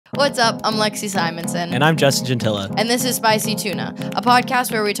What's up? I'm Lexi Simonson. And I'm Justin Gentilla. And this is Spicy Tuna, a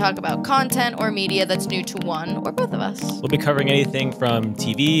podcast where we talk about content or media that's new to one or both of us. We'll be covering anything from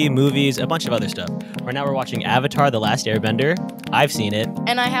TV, movies, a bunch of other stuff. Right now we're watching Avatar: The Last Airbender. I've seen it.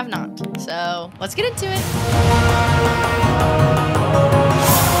 And I have not. So let's get into it.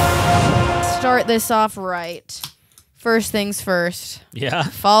 Start this off right. First things first. Yeah.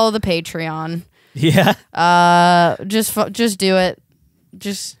 Follow the Patreon. Yeah. Just do it.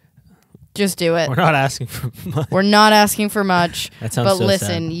 Just do it. We're not asking for much. We're not asking for much. That sounds but so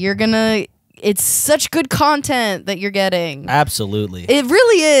listen, sad. It's such good content that you're getting. Absolutely. It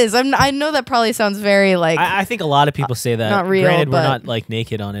really is. I know that probably sounds very like I think a lot of people say that. not real. Granted, but we're not like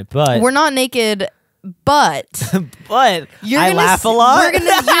naked on it, but we're not naked. But but I laugh a lot. You're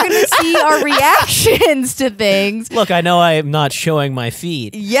gonna see our reactions to things. Look, I know I'm not showing my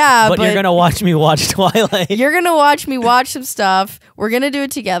feet. Yeah, but you're gonna watch me watch Twilight. You're gonna watch me watch some stuff. We're gonna do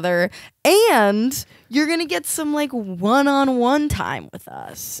it together, and you're gonna get some like one-on-one time with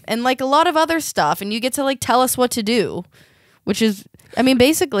us, and like a lot of other stuff. And you get to like tell us what to do, which is. I mean,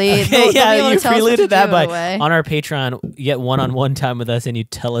 basically, okay, yeah, you preluded that by on our Patreon. You get one-on-one time with us, and you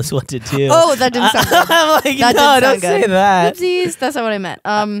tell us what to do. Oh, that didn't sound good. I'm like, that no, didn't don't sound good. say that. Oopsies, that's not what I meant.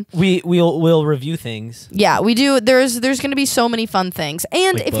 We'll review things. Yeah, we do. There's going to be so many fun things,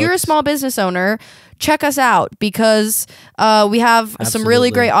 and like if you're a small business owner, check us out because we have some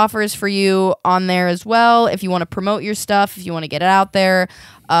really great offers for you on there as well. If you want to promote your stuff, if you want to get it out there,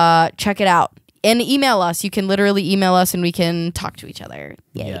 check it out. And email us. You can literally email us and we can talk to each other.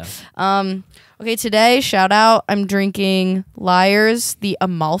 Yay. Yeah. Okay, today, shout out, I'm drinking Lyre's, the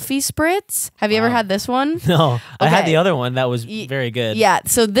Amalfi Spritz. Have you ever had this one? No. Okay. I had the other one that was very good. Yeah,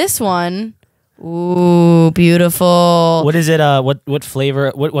 so this one, ooh, beautiful. What is it? What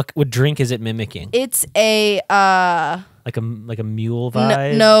flavor? What drink is it mimicking? It's a like a mule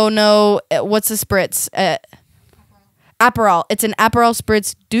vibe? No. What's the Spritz? Aperol. It's an Aperol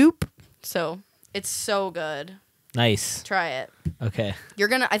Spritz dupe. So it's so good. Nice. Try it. Okay.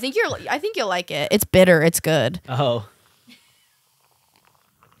 I think you'll like it. It's bitter. It's good. Oh.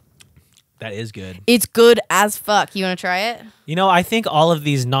 That is good. It's good as fuck. You want to try it? You know, I think all of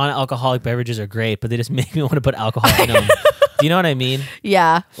these non-alcoholic beverages are great, but they just make me want to put alcohol in them. Do you know what I mean?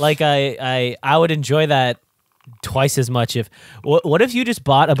 Yeah. Like I would enjoy that twice as much if. What if you just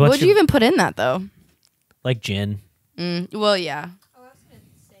bought a bunch? What'd you even put in that though? Like gin. Well, yeah.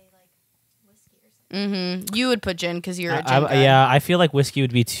 You would put gin because you're a gin guy. Yeah, I feel like whiskey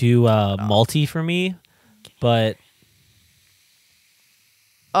would be too malty for me, but...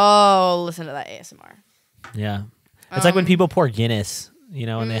 Oh, listen to that ASMR. Yeah. It's like when people pour Guinness, you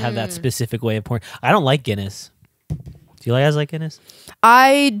know, and they have that specific way of pouring. I don't like Guinness. Do you guys like Guinness?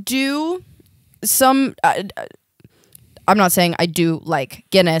 I do. I'm not saying I do like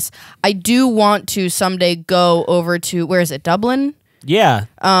Guinness. I do want to someday go over to, where is it, Dublin? Yeah.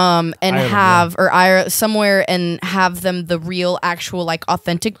 And Ireland, somewhere and have them the real, actual, like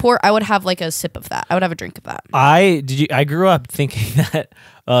authentic port. I would have like a sip of that. I would have a drink of that. I grew up thinking that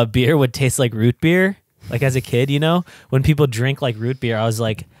beer would taste like root beer. Like as a kid, you know, when people drink like root beer, I was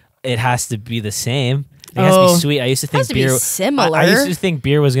like, it has to be the same. It has to be sweet. I used to think beer be similar. I used to think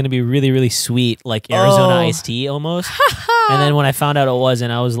beer was going to be really, really sweet, like Arizona iced tea almost. And then when I found out it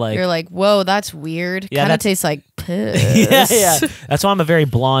wasn't, I was like, you're like, whoa, that's weird. Yeah, kind of tastes like piss. yeah. That's why I'm a very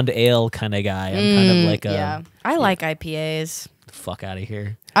blonde ale kind of guy. I'm kind of like I like IPAs. Fuck out of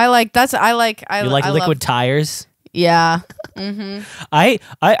here. I like liquid tires? Yeah. I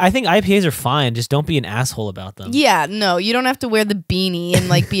think IPAs are fine. Just don't be an asshole about them. Yeah, no, you don't have to wear the beanie and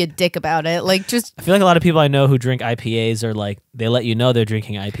like be a dick about it. Like just I feel like a lot of people I know who drink IPAs are like they let you know they're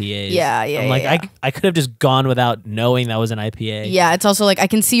drinking IPAs. Yeah. I'm like I could have just gone without knowing that was an IPA. Yeah, it's also like I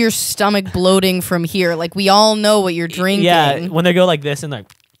can see your stomach bloating from here. Like we all know what you're drinking. Yeah, when they go like this and like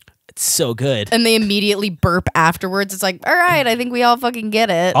it's so good. And they immediately burp afterwards. It's like, all right, I think we all fucking get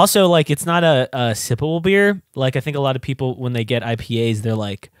it. Also, like, it's not a sippable beer. Like, I think a lot of people, when they get IPAs, they're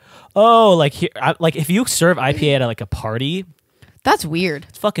like, oh, like, here, like if you serve IPA at like a party. That's weird.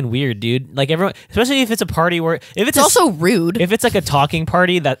 It's fucking weird, dude. Like, everyone, especially if it's a party where... if it's also rude. If it's like a talking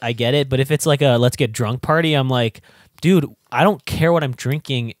party, that I get it. But if it's like a let's get drunk party, I'm like, dude, I don't care what I'm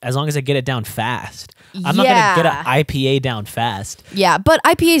drinking as long as I get it down fast. I'm not going to get an IPA down fast. Yeah, but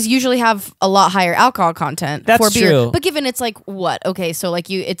IPAs usually have a lot higher alcohol content for beer. True. But given it's like what? Okay, so like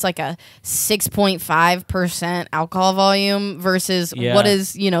it's like a 6.5% alcohol volume versus what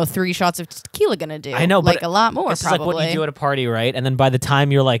is, 3 shots of tequila going to do? I know, like but a lot more this probably. Is like what you do at a party, right? And then by the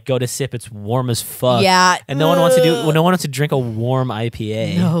time you're like go to sip, it's warm as fuck. Yeah. And no one wants to drink a warm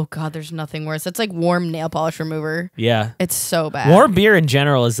IPA. No, God, there's nothing worse. That's like warm nail polish remover. Yeah. Yeah. It's so bad. Warm beer in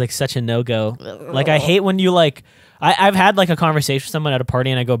general is like such a no-go. Like I hate when you like I've had like a conversation with someone at a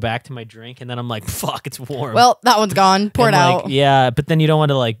party and I go back to my drink and then I'm like, fuck, it's warm. Well, that one's gone. Pour it out. Yeah, but then you don't want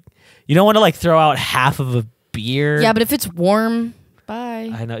to like throw out half of a beer. Yeah, but if it's warm,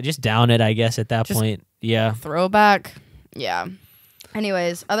 bye. I know, just down it, I guess at that point. Yeah. Throw back. Yeah.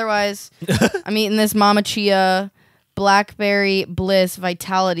 Anyways, otherwise, I'm eating this Mama Chia Blackberry Bliss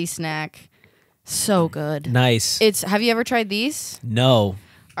Vitality snack. So good. Nice. Have you ever tried these? No.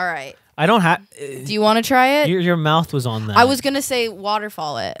 All right. I don't have. Do you want to try it? Your mouth was on that. I was gonna say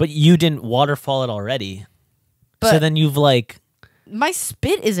waterfall it, but you didn't waterfall it already. But so then you've like. My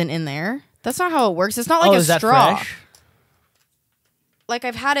spit isn't in there. That's not how it works. It's not like a is that straw. Fresh? Like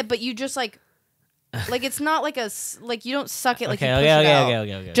I've had it, but you just like it's not like you don't suck it like you push okay, it out.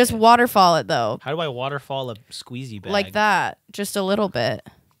 Okay. Just waterfall it though. How do I waterfall a squeezy bag? Like that, just a little bit.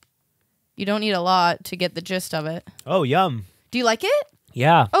 You don't need a lot to get the gist of it. Oh, yum. Do you like it?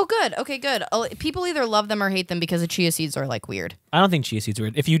 Yeah. Oh, good. Okay, good. People either love them or hate them because the chia seeds are like weird. I don't think chia seeds are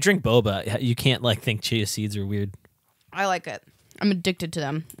weird. If you drink boba, you can't like think chia seeds are weird. I like it. I'm addicted to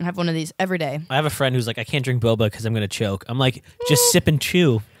them. I have one of these every day. I have a friend who's like, I can't drink boba because I'm gonna choke. I'm like, just sip and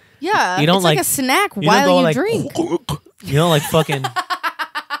chew. Yeah, you don't it's like a snack you while you like, drink. You don't like fucking.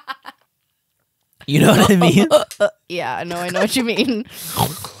 You know what I mean? Yeah, I know what you mean.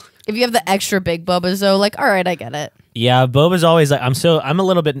 If you have the extra big bobas though, like, all right, I get it. Yeah, boba's always like I'm a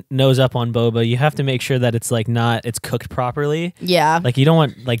little bit nose up on boba. You have to make sure that it's like it's cooked properly. Yeah. Like you don't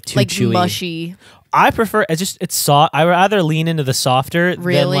want like too chewy. Mushy. I prefer it's soft. I rather lean into the softer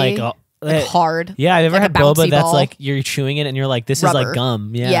really? than like hard. Yeah, I've ever like had boba that's ball. like you're chewing it and you're like, this Rubber. Is like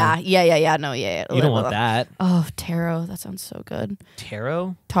gum. Yeah. Yeah. No, yeah. You don't want that. Oh, taro. That sounds so good.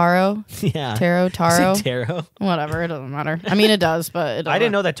 Taro? Taro? Yeah. Taro. Taro? Whatever. It doesn't matter. I mean, it does, but I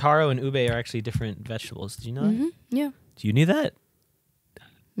didn't know that taro and ube are actually different vegetables. Did you know that? Yeah. You knew that?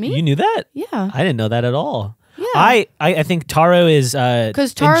 Me? You knew that? Yeah. I didn't know that at all. Yeah. I think taro is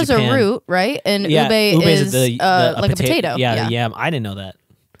because taro's a root, right? And ube is like a potato. Yeah, the yam. I didn't know that.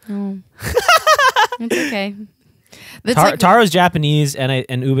 Oh. It's okay. Taro's Japanese,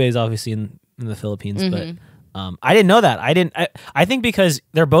 and ube is obviously in the Philippines, but I didn't know that. I think because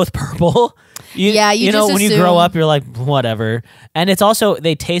they're both purple. You know, when you grow up, you're like whatever, and it's also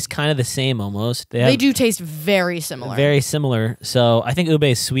they taste kind of the same almost. They do taste very similar. Very similar. So I think ube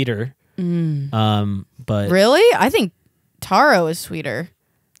is sweeter. But really, I think taro is sweeter.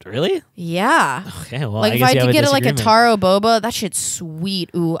 Really? Yeah. Okay, well, like I if I guess had to get like a taro boba, that shit's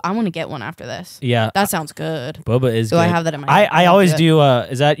sweet. Ooh, I want to get one after this. Yeah. That sounds good. Boba is good. I have that in my I always do,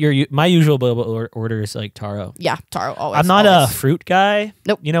 is that my usual boba order is like taro. Yeah, taro, always. I'm not a fruit guy.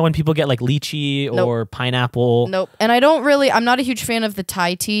 Nope. You know when people get like lychee or pineapple? Nope. And I'm not a huge fan of the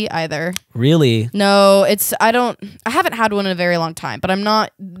Thai tea either. Really? No, I haven't had one in a very long time, but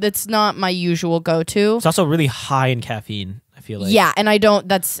it's not my usual go-to. It's also really high in caffeine. I feel like. Yeah, and I don't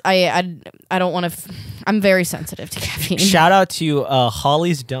want to. I'm very sensitive to caffeine. Shout out to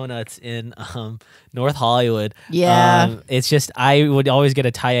Holly's Donuts in North Hollywood. Yeah, it's just I would always get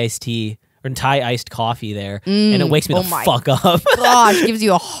a Thai iced tea or Thai iced coffee there, and it wakes me the fuck up. Gosh, gives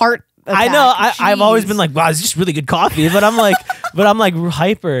you a heart attack. I know. I've always been like, wow, it's just really good coffee, but I'm like,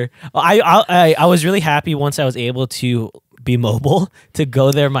 hyper. I was really happy once I was able to be mobile to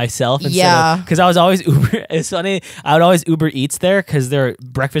go there myself. Because I was always Uber. It's funny. I would always Uber Eats there because their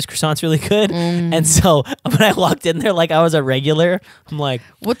breakfast croissant's really good. And so when I walked in there like I was a regular, I'm like,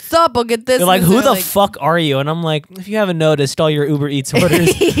 what's up? I'll get this. They're like, who the fuck are you? And I'm like, if you haven't noticed, all your Uber Eats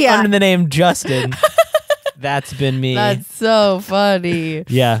orders under the name Justin. That's been me. That's so funny.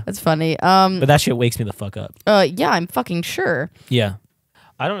 Yeah. That's funny. But that shit wakes me the fuck up. Yeah, I'm fucking sure. Yeah.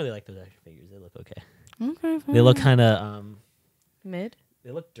 I don't really like those action figures. They look okay. Okay. Fine. They look kind of mid. They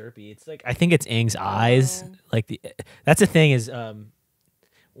look derpy. It's like I think it's Aang's eyes. Like that's the thing is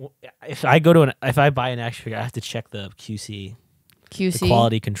if I buy an action figure, I have to check the QC, the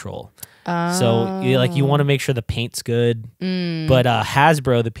quality control. So you want to make sure the paint's good. But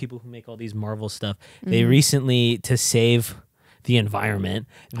Hasbro, the people who make all these Marvel stuff, they recently, to save the environment,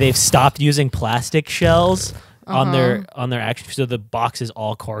 they've stopped using plastic shells on their action. So the box is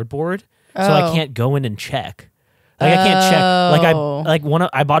all cardboard. So I can't go in and check. Like I can't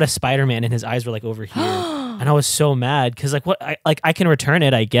check. I bought a Spider-Man and his eyes were like over here, and I was so mad because I can return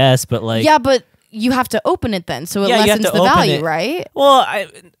it, I guess, but like yeah, but you have to open it then, so it lessens the value, right? Well,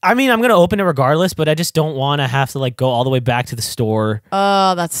 I mean, I'm gonna open it regardless, but I just don't want to have to like go all the way back to the store.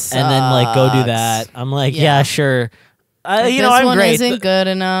 Oh, that's and then like go do that. I'm like, yeah sure. I'm one great. Isn't good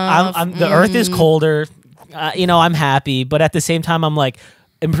enough. The Earth is colder. I'm happy, but at the same time, I'm like,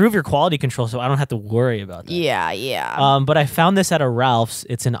 improve your quality control so I don't have to worry about that. Yeah. But I found this at a Ralph's.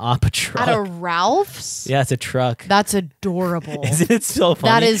 It's an Appa truck. At a Ralph's? Yeah, it's a truck. That's adorable. Isn't it so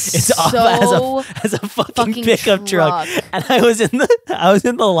funny? That is it's so as a fucking pickup truck. And I was in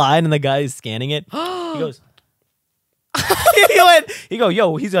the line and the guy is scanning it. He goes. he go,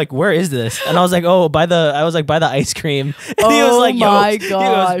 yo, he's like, where is this? And I was like, by the ice cream. And he was like, yo, my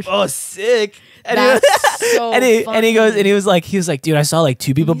gosh. He goes, oh, sick. And That's so funny. And he was like, dude, I saw like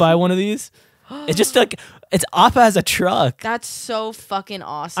 2 people buy one of these. It's just like, it's Appa as a truck. That's so fucking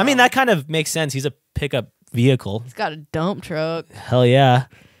awesome. I mean, that kind of makes sense. He's a pickup vehicle. He's got a dump truck. Hell yeah.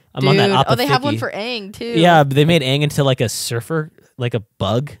 I'm on that Appa. Oh, they have one for Aang too. Yeah, but they made Aang into like a surfer, like a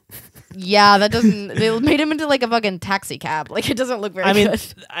bug. Yeah, that doesn't. They made him into like a fucking taxi cab. Like it doesn't look very good.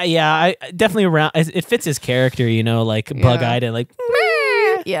 I definitely around. It fits his character, like bug-eyed and like.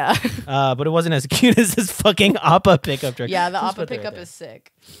 Yeah. But it wasn't as cute as this fucking Appa pickup truck. Yeah, the Appa pickup is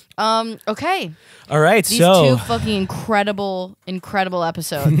sick. Okay. All right, These so 2 fucking incredible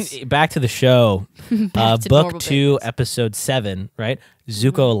episodes. Back to the show. Book 2, business. episode 7. Right,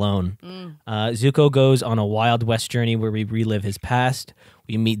 Zuko Alone. Zuko goes on a Wild West journey where we relive his past.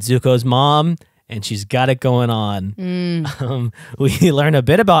 We meet Zuko's mom, and she's got it going on. We learn a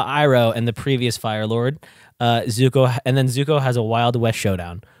bit about Iroh and the previous Fire Lord. Zuko has a Wild West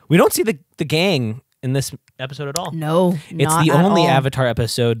showdown. We don't see the gang in this episode at all. No, it's the only Avatar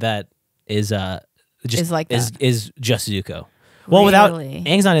episode that is just like that. is just Zuko. Well, without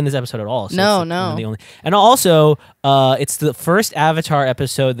Aang's not in this episode at all. So no. The only, and also, it's the first Avatar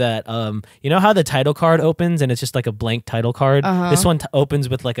episode that you know how the title card opens and it's just like a blank title card. This one opens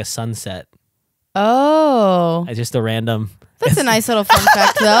with like a sunset. Oh, it's just a random. That's a nice little fun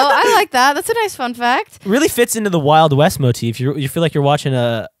fact, though. I like that. That's a nice fun fact. Really fits into the Wild West motif. You feel like you're watching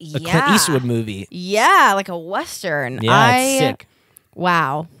a Clint Eastwood movie. Yeah, like a Western. Yeah, it's sick.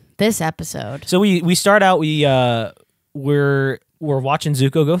 Wow, this episode. So we start out. We're watching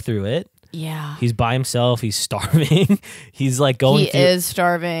Zuko go through it. Yeah, he's by himself. He's starving. He's like going. He is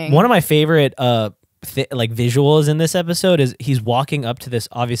starving. One of my favorite like visuals in this episode is he's walking up to this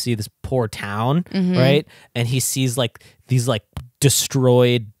poor town, right? And he sees like these like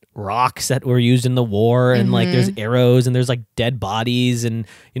destroyed rocks that were used in the war, and like there's arrows and there's like dead bodies, and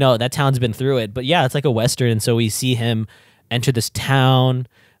that town's been through it. But yeah, it's like a Western, and so we see him enter this town.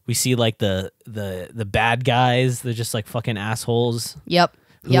 We see like the bad guys. They're just like fucking assholes. Yep.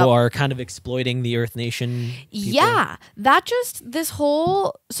 Who are kind of exploiting the Earth Nation people. Yeah,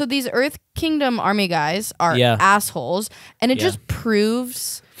 so these Earth Kingdom army guys are assholes, and it just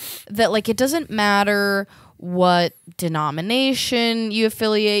proves that like it doesn't matter what denomination you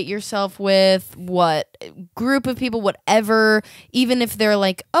affiliate yourself with, what group of people, whatever, even if they're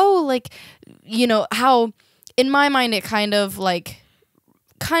like, how in my mind it kind of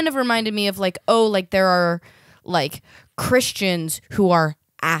reminded me of like, there are like Christians who are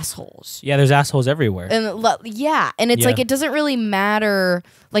assholes. Yeah, there's assholes everywhere. And it's like it doesn't really matter,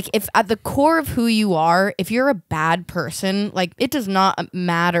 like if at the core of who you are, if you're a bad person, like it does not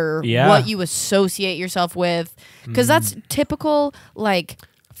matter what you associate yourself with, because that's typical like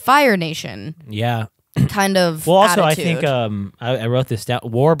Firenation. Yeah. Kind of well, also attitude. I think I wrote this down.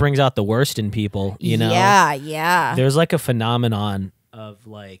 War brings out the worst in people, Yeah. There's like a phenomenon of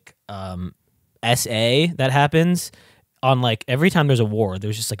like SA that happens on like every time there's a war,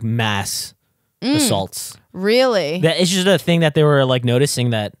 there's just like mass assaults. Really? It's just a thing that they were like noticing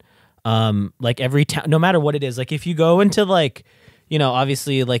that like every town, no matter what it is, like if you go into like,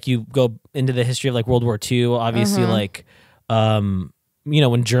 obviously like you go into the history of like World War II, obviously like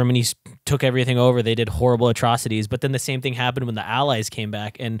when Germany took everything over, they did horrible atrocities, but then the same thing happened when the Allies came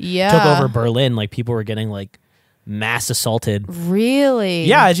back and took over Berlin. Like people were getting like mass assaulted. Really?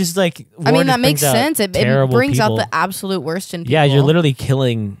 Yeah, it's just like that makes sense. It brings out the absolute worst in people. Yeah, you're literally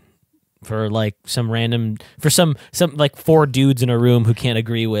killing for like some like 4 dudes in a room who can't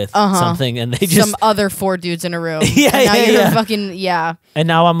agree with something, and they just some other 4 dudes in a room. You're fucking And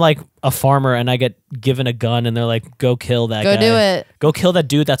now I'm like a farmer, and I get given a gun, and they're like, "Go kill that guy. Go do it. Go kill that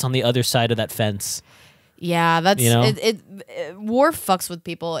dude that's on the other side of that fence." Yeah, that's war fucks with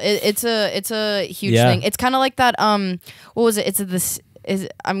people. It's a huge thing. It's kind of like that. What was it?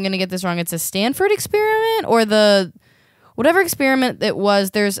 I'm gonna get this wrong. It's a Stanford experiment or the whatever experiment it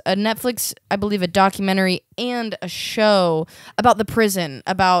was. There's a Netflix, I believe, a documentary and a show about the prison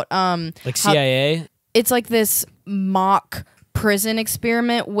about like CIA. It's like this mock prison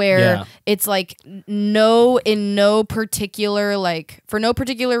experiment where it's like no particular like for no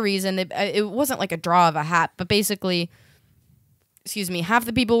particular reason, it wasn't like a draw of a hat, but basically half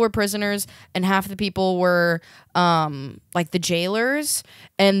the people were prisoners and half the people were like the jailers,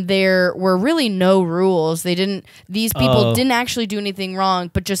 and there were really no rules. These people didn't actually do anything wrong,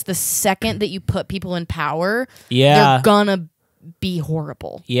 but just the second that you put people in power, they're gonna be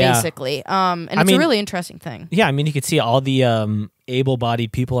horrible, basically. And it's a really interesting thing. Yeah, I mean, you could see all the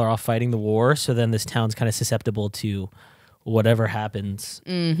able-bodied people are all fighting the war, so then this town's kind of susceptible to whatever happens.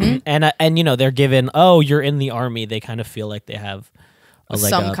 And you know, they're given, you're in the army. They kind of feel like they have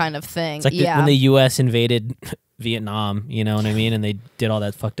some kind of thing. It's like when the U.S. invaded Vietnam, you know what I mean? And they did all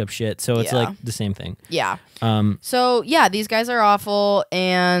that fucked up shit. So it's like the same thing. Yeah. So yeah, these guys are awful,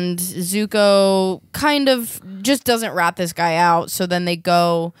 and Zuko kind of just doesn't rat this guy out. So then they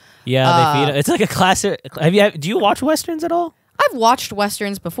go. Yeah, they feed him. It's like a classic. Do you watch Westerns at all? I've watched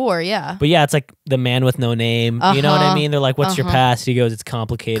Westerns before, yeah. But yeah, it's like the man with no name. You know what I mean? They're like, what's your past? He goes, it's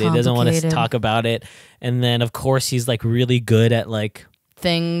complicated. Doesn't want to talk about it. And then, of course, he's like really good at like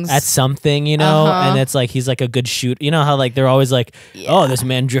things. At something, you know? And it's like, he's like a good shooter. You know how like they're always like, this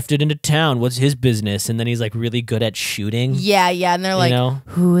man drifted into town. What's his business? And then he's like really good at shooting. Yeah. And they're like,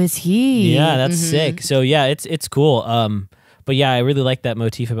 who is he? Yeah, that's sick. So yeah, it's cool. But yeah, I really like that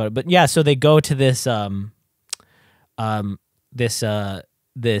motif about it. But yeah, so they go to this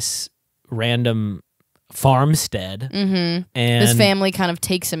this random farmstead, and this family kind of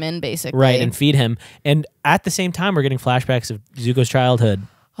takes him in, basically, right, and feed him. And at the same time, we're getting flashbacks of Zuko's childhood.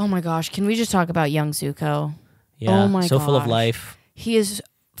 Oh my gosh, can we just talk about young Zuko? Yeah, oh my gosh, full of life. He is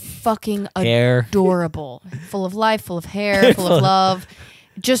fucking adorable, full of life, full of hair, full of love.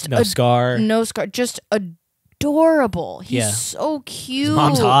 Just no scar, just adorable. He's so cute. His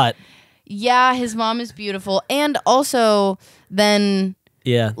mom's hot. Yeah, his mom is beautiful. And also, then,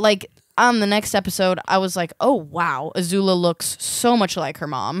 like, on the next episode, I was like, oh, wow, Azula looks so much like her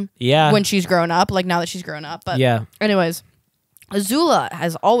mom. Yeah. When she's grown up, like, now that she's grown up. But anyways, Azula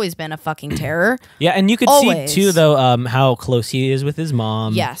has always been a fucking terror. Yeah, and you could see, too, though, how close he is with his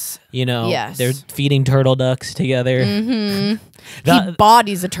mom. Yes. You know, they're feeding turtle ducks together. He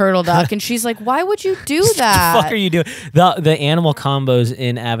bodies a turtle duck, and she's like, "Why would you do that? What the fuck are you doing?" The animal combos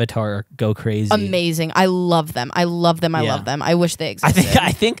in Avatar go crazy. Amazing. I love them. I love them. I wish they existed.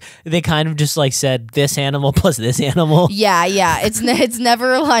 I think they kind of just like said this animal plus this animal. Yeah. It's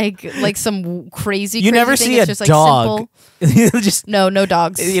never like some crazy. You never thing. see it's a just, dog. Like, just no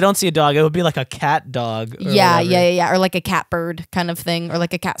dogs. You don't see a dog. It would be like a cat dog. Yeah, or like a cat bird kind of thing, or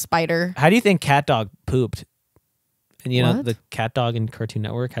like a cat spider. How do you think Cat Dog pooped? And you know the Cat Dog in Cartoon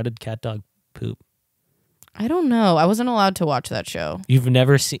Network. How did Cat Dog poop? I don't know. I wasn't allowed to watch that show.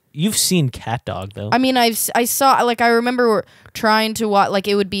 You've seen Cat Dog though. I mean, I saw, like, I remember trying to watch, like,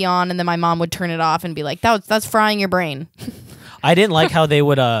 it would be on, and then my mom would turn it off and be like, "That's frying your brain." I didn't like how they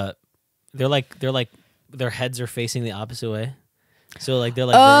would they're like their heads are facing the opposite way. So like they're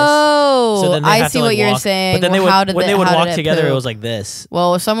like this. So then I see what you're saying. But then when they would walk together, it was like this.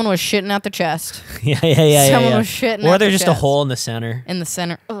 Well, if someone was shitting out the chest. Yeah. Someone was shitting. Or there's just a hole in the center. In the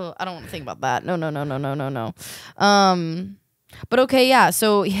center. Oh, I don't want to think about that. No. But okay, yeah.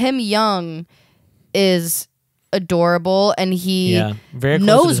 So him young is adorable, and he very close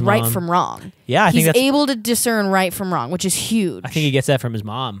knows to his right mom. from wrong. Yeah, I think he's able to discern right from wrong, which is huge. I think he gets that from his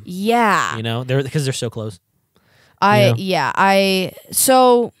mom. Yeah. You know, because they're so close.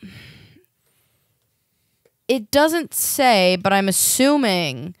 So it doesn't say, but I'm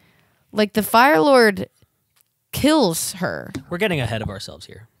assuming like the Fire Lord kills her. We're getting ahead of ourselves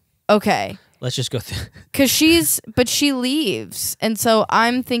here. Okay. Let's just go through. Because she leaves, and so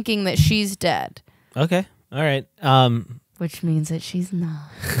I'm thinking that she's dead. Okay. All right. Which means that she's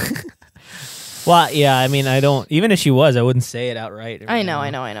not. Well, yeah, I mean, even if she was, I wouldn't say it outright. I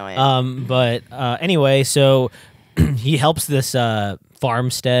know. But anyway, so he helps this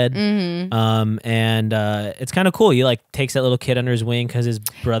farmstead, and it's kind of cool. He like takes that little kid under his wing because his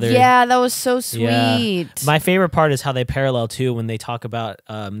brother. Yeah, that was so sweet. Yeah. My favorite part is how they parallel too when they talk about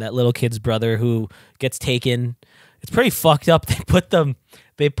that little kid's brother who gets taken. It's pretty fucked up.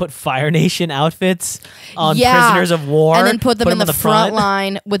 They put Firenation outfits on prisoners of war, and then put them in the front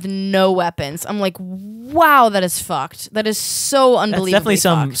line with no weapons. I'm like, wow, that is fucked. That is so unbelievably That's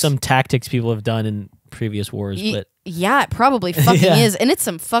definitely some tactics people have done in previous wars, but yeah, it probably fucking is, and it's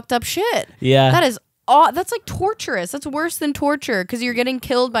some fucked up shit. Yeah, that's like torturous. That's worse than torture because you're getting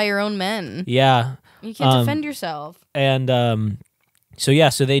killed by your own men. Yeah, you can't defend yourself. And so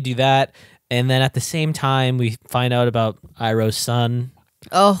they do that, and then at the same time we find out about Iroh's son.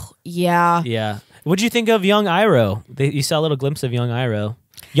 Oh yeah, yeah. What'd you think of young Iroh? You saw a little glimpse of young Iroh.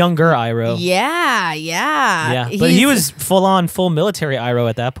 Younger Iroh. Yeah. But he was full military Iroh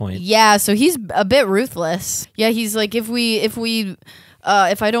at that point. Yeah, so he's a bit ruthless. Yeah, he's like, if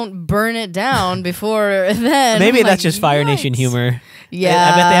I don't burn it down before then. Maybe that's just Firenation humor.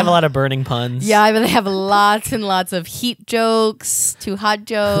 Yeah. I bet they have a lot of burning puns. Yeah, I bet they have lots and lots of heat jokes, too hot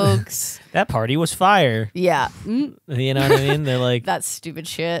jokes. That party was fire. Yeah. You know what I mean? They're like that's stupid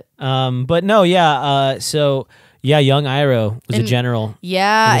shit. But no, so young Iroh was a general.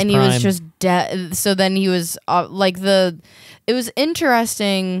 Yeah, and prime. he was just dead. So then he was it was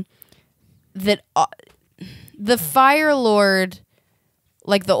interesting that the Fire Lord,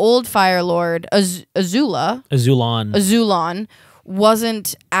 like the old Fire Lord, Azulon,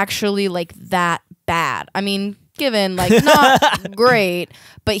 wasn't actually like that bad. I mean, given like not great,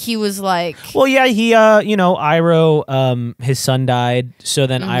 but he was like, well, yeah, he Iroh, his son died, so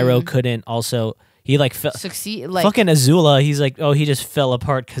then Iroh couldn't also. He like succeed. Like fucking Azula, he's like, oh, he just fell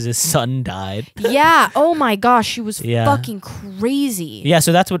apart because his son died. Yeah. Oh my gosh, she was fucking crazy. Yeah.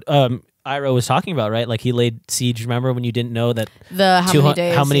 So that's what Iroh was talking about, right? Like he laid siege. Remember when you didn't know that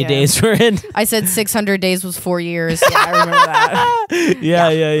how many days were in? I said 600 days was 4 years. Yeah, I remember that. Yeah.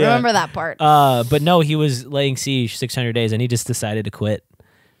 Remember that part. But no, he was laying siege 600 days, and he just decided to quit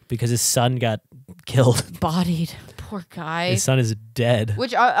because his son got killed, bodied. Poor guy. His son is dead.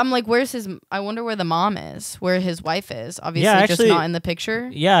 Which I'm like, where's his? I wonder where the mom is. Where his wife is. Obviously, just not in the picture.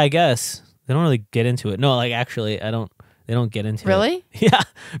 Yeah, I guess they don't really get into it. No, like actually, they don't get into it. Really? Yeah,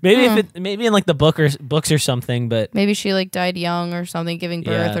 maybe maybe in like the books or something, but maybe she like died young or something, giving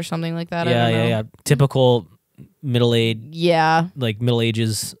birth or something like that. Yeah, I don't know. yeah. Typical middle age. Yeah. Like Middle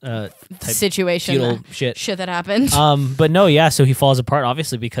Ages type situation. Shit that happened. But no, yeah. So he falls apart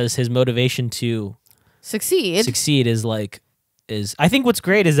obviously because his motivation to succeed is I think what's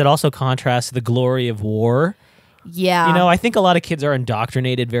great is it also contrasts the glory of war. Yeah. I think a lot of kids are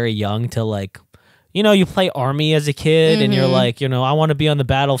indoctrinated very young to like, you play army as a kid and you're like, I want to be on the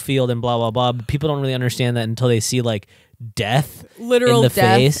battlefield and blah, blah, blah. But people don't really understand that until they see like death, literal in the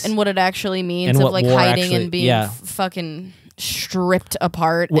death, face, and what it actually means and of what like war hiding actually, and being fucking stripped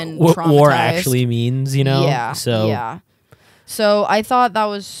apart and what traumatized. war actually means, Yeah. So So I thought that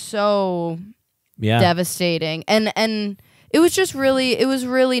was so devastating, and it was just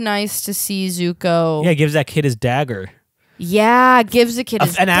really nice to see Zuko. Yeah, gives that kid his dagger. Yeah, gives the kid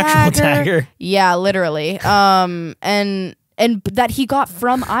an actual dagger. Yeah, literally. And that he got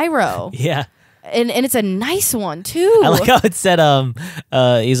from Iroh. Yeah. And it's a nice one too. I like how it said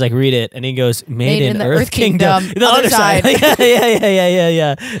he's like, read it, and he goes, made in the Earth Kingdom. The other side.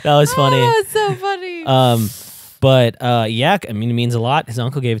 yeah. That was funny. Oh, that's so funny. But it means a lot. His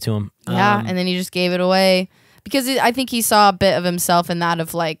uncle gave it to him. Yeah, and then he just gave it away because I think he saw a bit of himself in that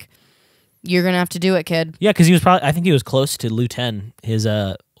of like, you're gonna have to do it, kid. Yeah, because I think he was close to Liu Ten, his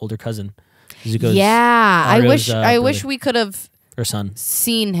older cousin. Zuko's I wish we could have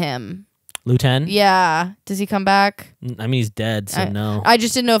seen him. Liu Ten? Yeah. Does he come back? I mean, he's dead, so no. I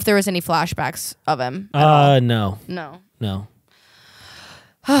just didn't know if there was any flashbacks of him. No.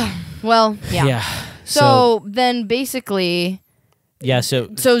 Well, yeah. Yeah. So then basically... Yeah, so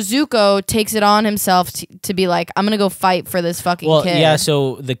Zuko takes it on himself to be like, I'm going to go fight for this fucking kid. Yeah,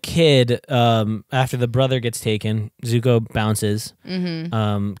 so the kid, after the brother gets taken, Zuko bounces,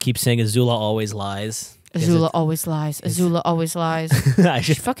 keeps saying Azula always lies. Azula always lies. Azula always lies.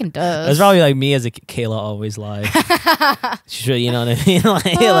 She fucking does. That's probably like me as a Kayla always lies. You know what I mean?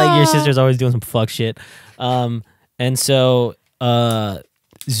 like your sister's always doing some fuck shit. And so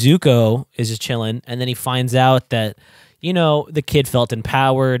Zuko is just chilling, and then he finds out that the kid felt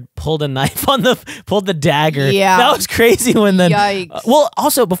empowered, pulled a knife pulled the dagger. Yeah. That was crazy when then. Yikes. Well,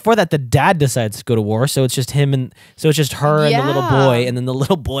 also before that, the dad decides to go to war, so it's just him and her and the little boy, and then the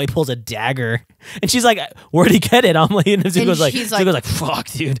little boy pulls a dagger, and she's like, "Where'd he get it?" I'm like, and Zuko's like, "Fuck,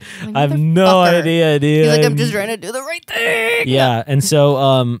 dude, I have no idea, dude." He's like, "I'm just trying to do the right thing." Yeah, and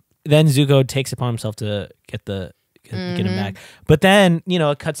so then Zuko takes upon himself to get him back. But then,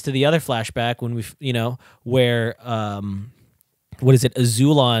 it cuts to the other flashback when where what is it?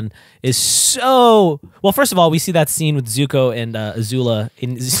 Azulon is so well. First of all, we see that scene with Zuko and Azula,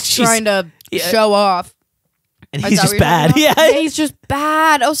 and she's trying to show off, and he's just bad. Yeah, he's just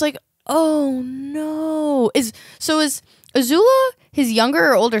bad. I was like, oh no. Is Azula his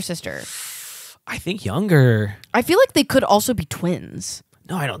younger or older sister? I think younger. I feel like they could also be twins.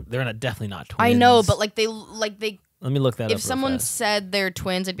 No, I don't. They're definitely not twins. I know, but they. Let me look that up. If someone said they're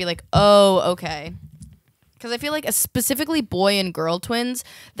twins, I'd be like, oh, okay. Because I feel like specifically boy and girl twins,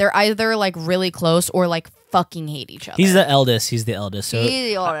 they're either like really close or like fucking hate each other. He's the eldest. So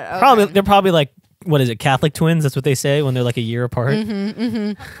okay. they're probably like what is it, Catholic twins? That's what they say when they're like a year apart.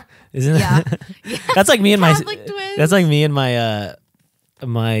 Isn't that? Yeah. That's like me and my. Twins. That's like me and my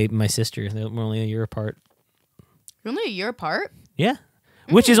my sister. We're only a year apart. You're only a year apart? Yeah.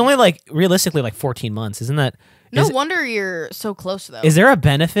 Which is only like realistically like 14 months, isn't that? No wonder you're so close though. Is there a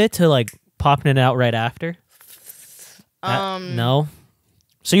benefit to like popping it out right after? No.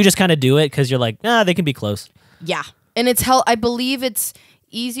 So you just kind of do it because you're like, they can be close. Yeah, and it's I believe it's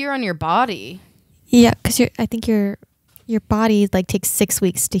easier on your body. Yeah, because I think your body like takes 6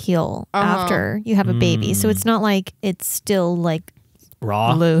 weeks to heal after you have a baby, so it's not like it's still like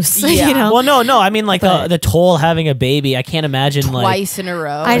raw, loose. Yeah. You know? Well, no. I mean, like the toll having a baby. I can't imagine twice in a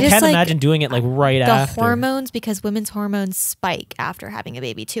row. I can't imagine doing it like right after. The hormones, because women's hormones spike after having a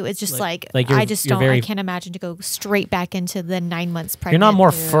baby too. It's just like I can't imagine to go straight back into the 9 months pregnant. You're not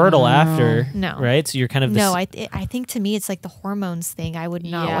more fertile after, no, right? So you're kind of I think to me it's like the hormones thing. I would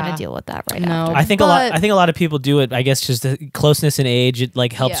not want to deal with that after. I think a lot of people do it. I guess just the closeness in age. It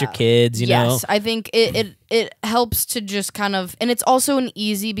like helps your kids. You know. Yes, I think it helps to just kind of, and it's also an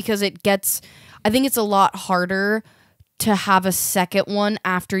easy because I think it's a lot harder to have a second one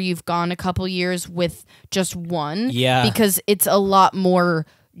after you've gone a couple years with just one. Yeah. Because it's a lot more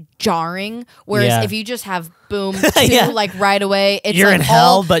jarring. Whereas if you just have boom, two, like right away, it's you're like in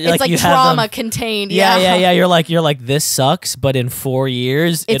hell, but it's like you trauma have contained. Yeah. You're like this sucks, but in 4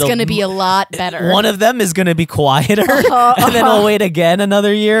 years it's gonna be a lot better. One of them is gonna be quieter, and then we'll wait again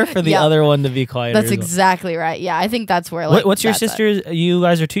another year for the other one to be quieter. That's exactly right. Yeah, I think that's where. What's your sister's? You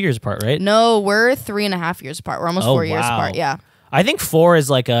guys are 2 years apart, right? No, we're 3.5 years apart. We're almost 4 years apart. Yeah. I think 4 is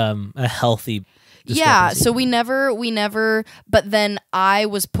like a healthy. Yeah. So we never. But then I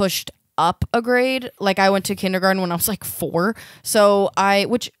was pushed up a grade. Like I went to kindergarten when I was like 4. So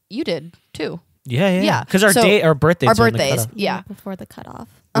which you did too. Yeah. Because our birthdays. Yeah, before the cutoff.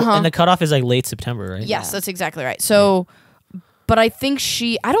 And the cutoff is like late September, right? Yes, that's exactly right. So, but I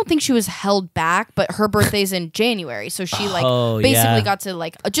don't think she was held back. But her birthday's in January, so she basically got to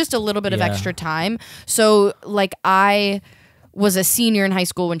like just a little bit of extra time. So like I was a senior in high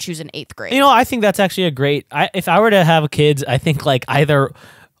school when she was in 8th grade. You know, I think that's actually a great. If I were to have kids, I think like either.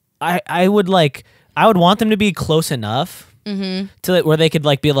 I would want them to be close enough to where they could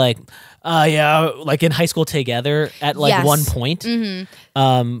like be like, like in high school together at like one point.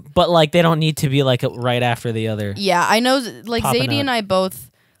 But like they don't need to be like right after the other. Yeah, I know. Like Zadie and I both.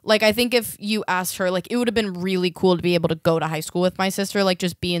 Like I think if you asked her, like it would have been really cool to be able to go to high school with my sister, like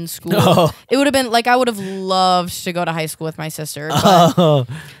just be in school. Oh. It would have been like I would have loved to go to high school with my sister. But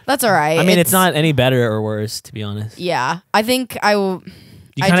that's all right. I mean, it's not any better or worse, to be honest. Yeah, I think I will.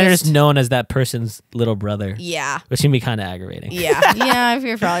 You kind of just known as that person's little brother. Yeah. Which can be kind of aggravating. Yeah,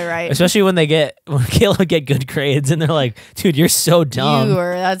 you're probably right. Especially when Caleb get good grades and they're like, dude, you're so dumb.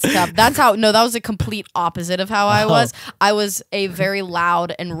 That's tough. That was a complete opposite of how I was. I was a very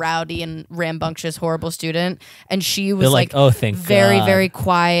loud and rowdy and rambunctious, horrible student. And she was like oh, thank very, God. Very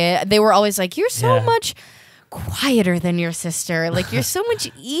quiet. They were always like, you're so much quieter than your sister. Like, you're so much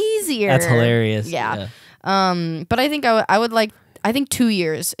easier. That's hilarious. Yeah. But I think I would like, I think 2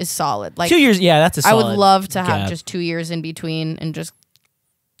 years is solid. Like 2 years, that's a solid I would love to have gap. just 2 years in between and just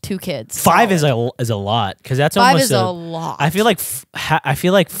 2 kids. 5 is a lot because that's 5 almost is a lot. I feel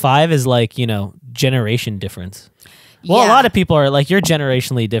like 5 is like generation difference. Well, a lot of people are like you're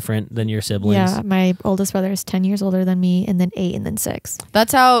generationally different than your siblings. Yeah, my oldest brother is 10 years older than me, and then 8, and then 6.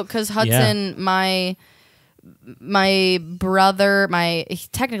 That's how because Hudson, my brother,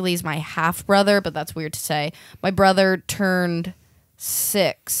 technically he's my half brother, but that's weird to say. My brother turned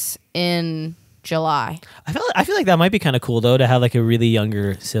 6 in July. I feel like that might be kind of cool though to have like a really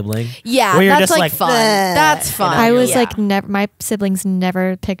younger sibling. Yeah, where you're that's just like fun. That's fun. I was like never. My siblings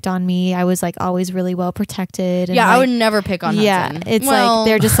never picked on me. I was like always really well protected. And I would never pick on. Hudson. It's like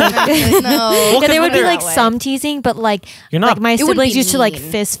they're just like no. Yeah, there would be like some teasing, but like you're not. Like my siblings used to like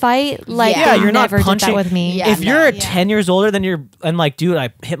fist fight. Like you're never not punching did that with me. Yeah, if you're 10 years older than like, dude,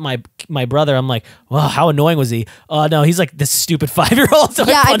 I hit my brother. I'm like, wow, how annoying was he? No, he's like this stupid 5-year-old. So I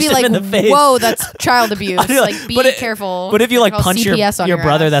punched I'd be him like, in the face. whoa, that's child abuse. Like, be careful. But if you like punch your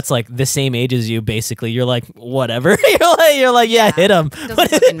brother ass. that's like the same age as you, basically, you're like, whatever. you're like, hit him. But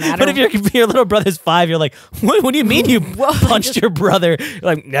if your little brother's 5, you're like, what do you mean you punched your brother?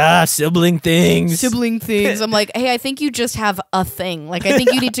 You're like, sibling things. I'm like, hey, I think you just have a thing. Like, I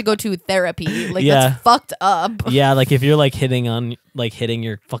think you need to go to therapy. Like, that's fucked up. Yeah, like if you're like hitting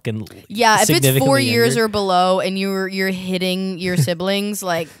your fucking if it's 4 years or below and you're hitting your siblings,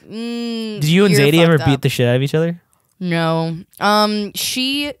 like, did you and Zadie ever beat the shit out of each other? No.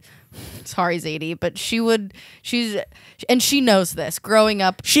 She Sorry, Zadie, but and she knows this. Growing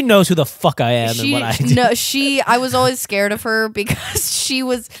up, she knows who the fuck I am and what I do. No, I was always scared of her because she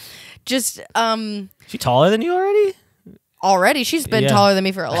was just She taller than you already? Already, she's been taller than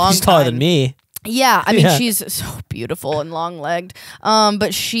me for a long time. She's taller than me. Yeah, I mean, she's so beautiful and long-legged.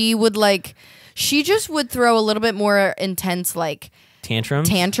 But she just would throw a little bit more intense, like,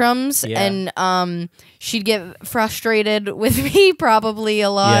 tantrums, and she'd get frustrated with me probably a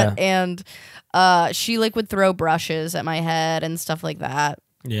lot, and she like would throw brushes at my head and stuff like that.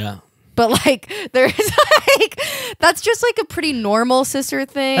 Yeah. But like there's like that's just like a pretty normal sister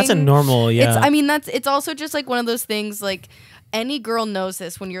thing. That's a normal, it's also just like one of those things, like any girl knows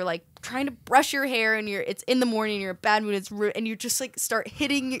this when you're like trying to brush your hair and it's in the morning, you're in a bad mood, and you just like start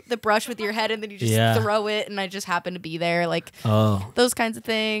hitting the brush with your head and then you just throw it, and I just happen to be there, like those kinds of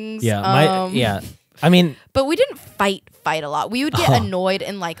things. I mean, but we didn't fight a lot. We would get annoyed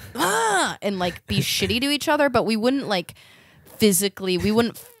and like and like be shitty to each other, but we wouldn't like physically, we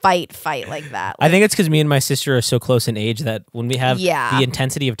wouldn't fight like that. I think it's because me and my sister are so close in age that when we have the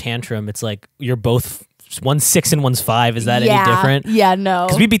intensity of tantrum, it's like you're both one's 6 and one's 5. Is that any different? Yeah, no.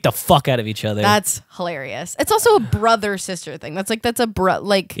 Because we beat the fuck out of each other. That's hilarious. It's also a brother-sister thing. That's a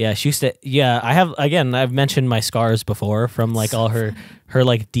like. Yeah, she used to. Yeah, I've mentioned my scars before from like all her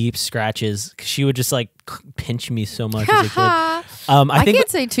like deep scratches. Cause she would just like pinch me so much as a kid. I can't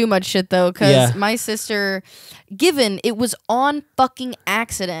say too much shit though, because my sister, given it was on fucking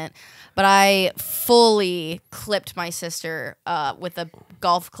accident, but I fully clipped my sister with a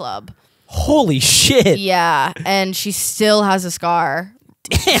golf club. Holy shit. Yeah, and she still has a scar.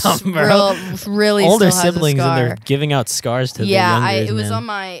 Damn, bro. Really older still has siblings a scar. and they're giving out scars to the youngers. It was on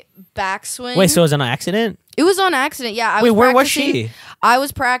my backswing. Wait, so it was an accident? It was on accident, yeah. Where was she? I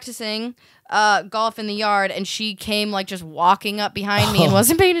was practicing golf in the yard, and she came like just walking up behind me and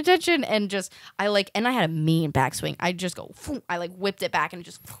wasn't paying attention, and I had a mean backswing. I just go, I like whipped it back and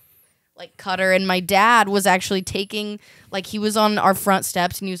just like cut her. And my dad was actually taking, like, he was on our front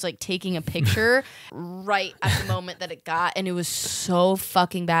steps and he was like taking a picture right at the moment that it got, and it was so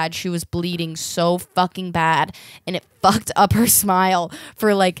fucking bad. She was bleeding so fucking bad, and it fucked up her smile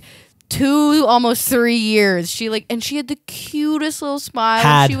for like 2, almost 3 years. She had the cutest little smile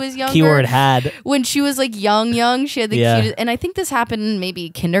when she was younger. Keyword had. When she was like young, she had the cutest. And I think this happened in maybe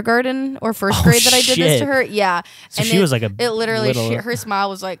kindergarten or first grade that I did this to her. Yeah. So and she was like it literally, her smile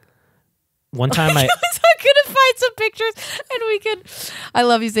was like. One time I was gonna find some pictures and we could. I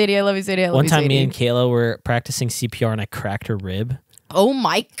love you, Zadie. I love you, Zadie. One time, me and Kayla were practicing CPR and I cracked her rib. Oh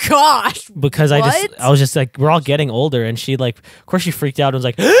my gosh! Because I was just like, we're all getting older, and she like, of course, she freaked out and was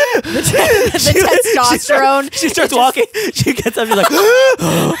like, the testosterone. She starts walking. She gets up. She's like,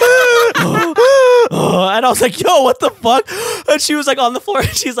 and I was like, yo, what the fuck? And she was like on the floor. And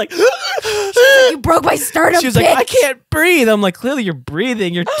she's like, you broke my sternum. She was like, I can't breathe. I'm like, clearly you're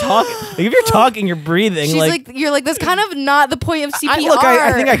breathing. You're talking. Like, if you're talking, you're breathing. She's like, you're like, that's kind of not the point of CPR.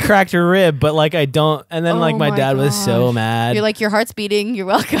 I think I cracked her rib, but like I don't. And then like my dad was so mad. You're like, your heart's beating. You're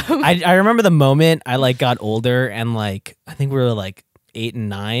welcome. I remember the moment I like got older, and like I think we were like 8 and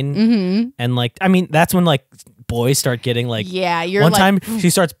 9, and like I mean that's when like boys start getting like you're one time she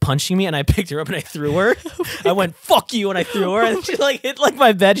starts punching me and I picked her up and I threw her. I went fuck you and I threw her, and she like hit like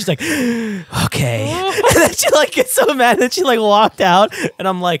my bed. She's like okay, and then she like gets so mad that she like walked out, and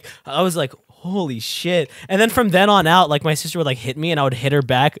I was like holy shit. And then from then on out, like my sister would like hit me and I would hit her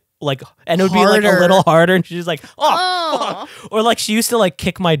back, like, and it would be like a little harder, and she's like fuck. Or like she used to like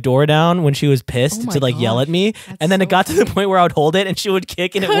kick my door down when she was pissed to like yell at me. And then it got to the point where I would hold it and she would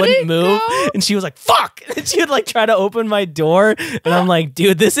kick and it wouldn't move, and she was like fuck, and she would like try to open my door, and I'm like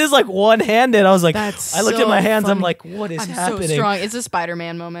dude, this is like one-handed. I was like, I looked at my hands, I'm like, what is happening? So strong. It's a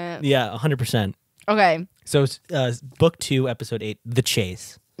Spider-Man moment. Yeah, 100%. Okay, so book 2 episode 8, The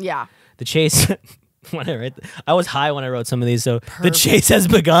Chase. Yeah, The Chase. I was high when I wrote some of these, so perfect. The chase has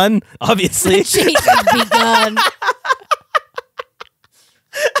begun, obviously. The chase has begun. Why'd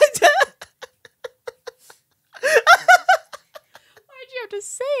you have to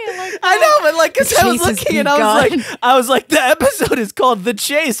say it like that? I know, but like, because I was looking and I was like, the episode is called The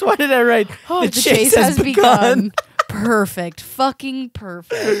Chase. Why did I write The Chase has begun? Perfect. Fucking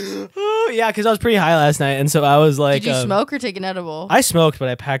perfect. Oh, yeah, because I was pretty high last night, and so I was like... Did you smoke or take an edible? I smoked, but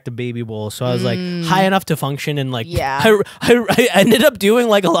I packed a baby bowl, so I was like high enough to function, and like... Yeah. I ended up doing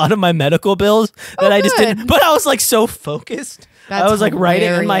like a lot of my medical bills that I just didn't... But I was like so focused. I was like writing,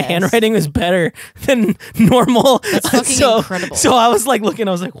 and my handwriting was better than normal. That's fucking incredible. So I was like looking,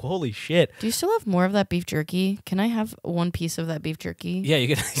 I was like, holy shit. Do you still have more of that beef jerky? Can I have one piece of that beef jerky? Yeah,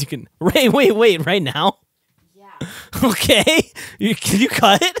 you can. Wait, right now? Yeah. Okay. Can you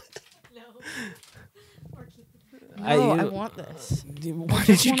cut it? No. I want this. Why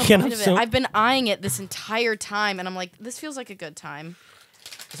did you get up so? I've been eyeing it this entire time, and I'm like, this feels like a good time.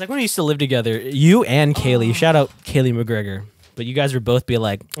 It's like when we used to live together. You and Kaylee. Shout out Kaylee McGregor. But you guys would both be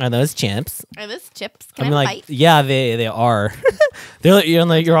like, "Are those chips? Are those chips? Can I'm I like, bite?" yeah, they are.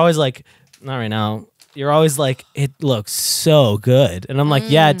 You're always like, not right now. You're always like, it looks so good, and I'm like,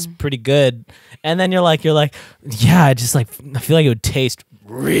 yeah, it's pretty good. And then you're like, yeah, I just like, I feel like it would taste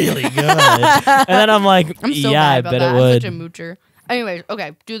really good. And then I'm like, I'm so yeah, mad I about bet that. it would. I'm such a moocher. Anyways,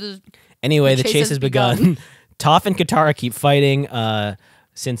 okay, do this. Anyway, the chase has begun. Toph and Katara keep fighting.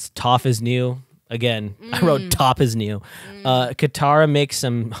 Since Toph is new. Again, I wrote Toph is new. Katara makes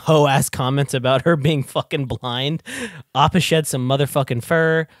some hoe-ass comments about her being fucking blind. Appa sheds some motherfucking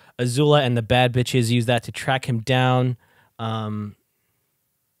fur. Azula and the bad bitches use that to track him down. A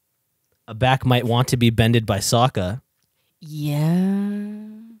back might want to be bended by Sokka. Yeah.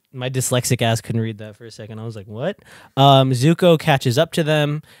 My dyslexic ass couldn't read that for a second. I was like, what? Zuko catches up to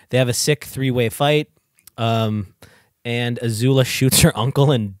them. They have a sick three-way fight. And Azula shoots her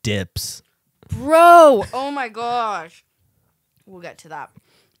uncle and dips. Bro, oh my gosh. We'll get to that.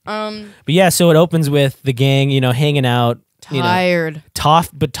 But yeah, so it opens with the gang, hanging out. Tired.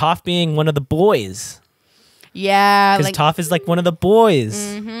 Toph being one of the boys. Yeah. Because Toph is like one of the boys.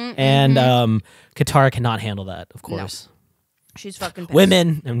 And Katara cannot handle that, of course. No. She's fucking pissed.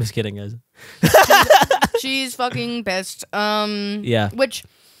 Women. I'm just kidding, guys. She's fucking pissed. Yeah. Which,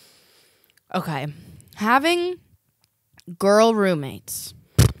 okay. Having girl roommates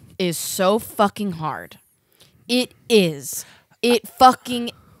is so fucking hard. It is. It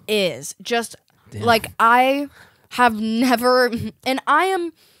fucking is. Just like I have never, and I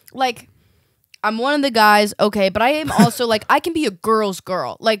am like, I'm one of the guys, okay, but I am also like, I can be a girl's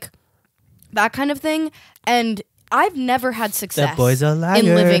girl, like that kind of thing. And I've never had success that boy's a liar. in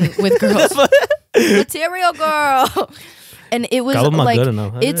living with girls. Material girl. And it was like,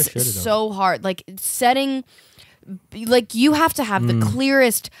 it's so hard. Like setting, like you have to have the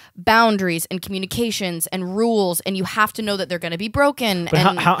clearest boundaries and communications and rules, and you have to know that they're going to be broken. But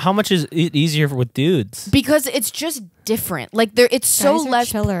and how much is it easier with dudes? Because it's just different. Like it's so less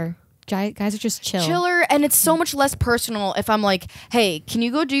chiller. Guys are just chiller, and it's so much less personal. If I'm like, hey, can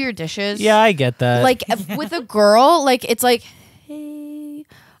you go do your dishes? Yeah, I get that. Like with a girl, like it's like, hey,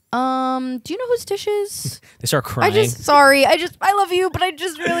 do you know whose dishes? They start crying. I love you, but I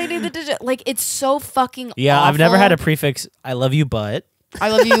just really need the dishes. Like it's so fucking yeah, awful. I've never had a prefix, I love you, but. I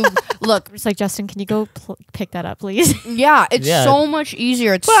love you. Look, it's like, Justin, can you go pick that up, please? Yeah, it's so much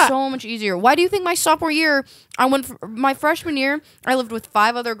easier. It's so much easier. Why do you think my sophomore year, my freshman year, I lived with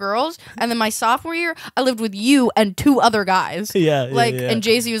 5 other girls, and then my sophomore year, I lived with you and 2 other guys. Yeah, and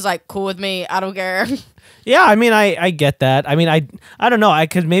Jay-Z was like, cool with me. I don't care. Yeah, I mean, I get that. I mean, I don't know. I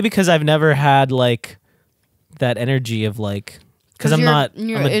could maybe because I've never had like that energy of like because I'm not.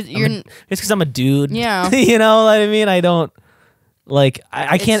 It's because I'm a dude. Yeah, you know what I mean. I don't. Like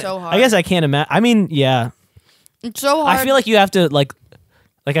I can't. So hard. I guess I can't imagine. I mean, yeah. It's so hard. I feel like you have to like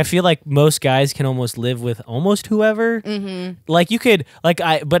I feel like most guys can almost live with almost whoever. Like you could but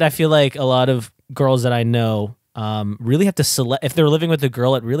I feel like a lot of girls that I know really have to select if they're living with a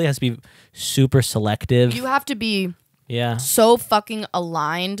girl. It really has to be super selective. You have to be Yeah. So fucking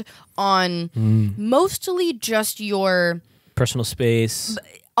aligned on mostly just your personal space.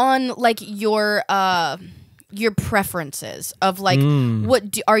 On like your preferences of like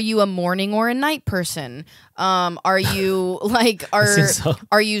are you a morning or a night person? Are you like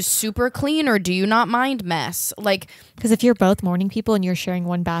are you super clean or do you not mind mess? Like because if you're both morning people and you're sharing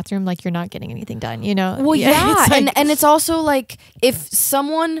one bathroom, like you're not getting anything done, you know? Well, yeah. It's like, and it's also like if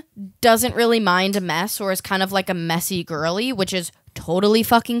someone doesn't really mind a mess or is kind of like a messy girly, which is totally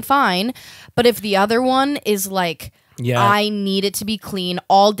fucking fine, but if the other one is like I need it to be clean,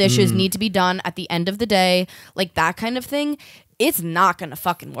 all dishes need to be done at the end of the day, like that kind of thing, it's not gonna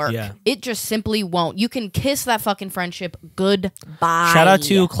fucking work. Yeah. It just simply won't. You can kiss that fucking friendship goodbye. Shout out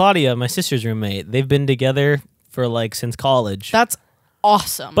to Claudia, my sister's roommate. They've been together for like since college. That's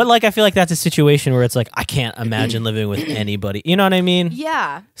awesome. But like I feel like that's a situation where it's like I can't imagine living with anybody. You know what I mean?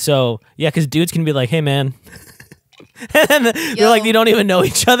 Yeah. So yeah, because dudes can be like, hey man. And they're like, you don't even know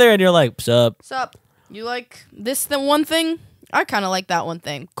each other and you're like, sup? Sup? You like this the one thing? I kind of like that one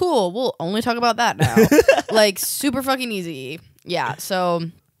thing. Cool. We'll only talk about that now. Like super fucking easy. Yeah.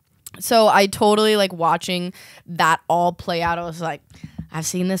 So I totally like watching that all play out. I was like, I've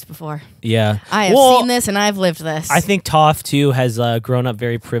seen this before. Yeah. I have seen this and I've lived this. I think Toph too has grown up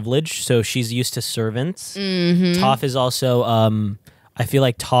very privileged, so she's used to servants. Toph is also I feel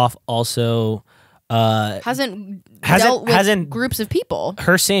like Toph also hasn't dealt with groups of people.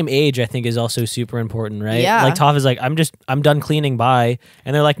 Her same age, I think, is also super important, right? Yeah. Like Toph is like, I'm done cleaning, bye.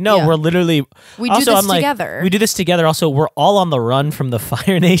 And they're like, no, we're literally we do this together. We do this together. Also, we're all on the run from the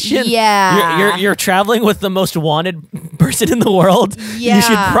Firenation. Yeah. You're traveling with the most wanted person in the world. Yeah. You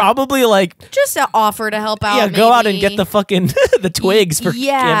should probably like just offer to help out. Yeah, maybe. go out and get the fucking the twigs for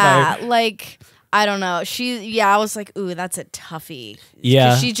campfire. Like I don't know. I was like, ooh, that's a toughie.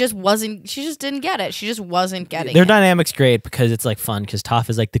 Yeah. She just didn't get it. She just wasn't getting Their it. dynamic's great because it's like fun because Toph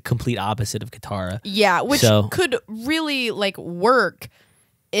is like the complete opposite of Katara. Yeah, which could really like work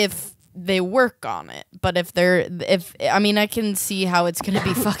if they work on it. But I mean, I can see how it's going to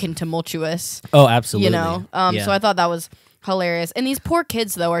be fucking tumultuous. Oh, absolutely. You know? So I thought that was hilarious. And these poor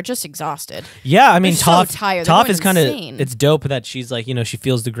kids, though, are just exhausted. Yeah, I mean, They're so tired. Toph is kind of, it's dope that she's like, she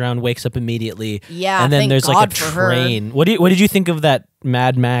feels the ground, wakes up immediately. Yeah, and then there's God like a train. What did you think of that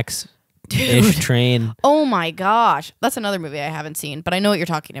Mad Max-ish train? Oh my gosh. That's another movie I haven't seen, but I know what you're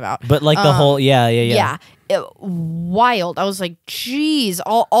talking about. But like the whole, yeah. Wild. I was like, geez,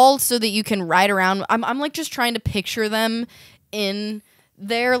 all so that you can ride around. I'm like just trying to picture them in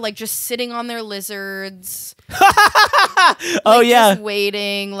there, like just sitting on their lizards. Just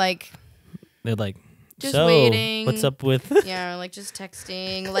waiting, like they're like just waiting. What's up with like just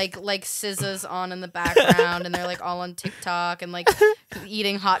texting, like SZA's on in the background, and they're like all on TikTok and like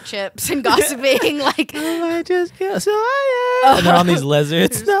eating hot chips and gossiping, like I just guess and they're on these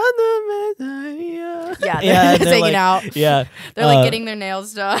lizards. They're just hanging out. Yeah, they're like getting their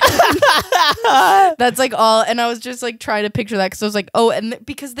nails done. That's like all, and I was just like trying to picture that because I was like, oh, and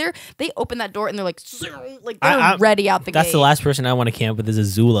because they open that door and they're like they're ready out the gate. That's the last person I want to camp with is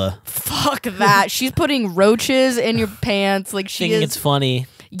Azula. Fuck that. She's putting roaches in your pants. Like she thinking it's funny.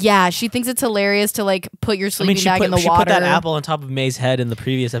 Yeah, she thinks it's hilarious to like put your sleeping bag in the water. She put that apple on top of May's head in the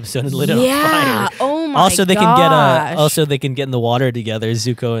previous episode and lit it on fire. Oh my also, they gosh. can get in the water together,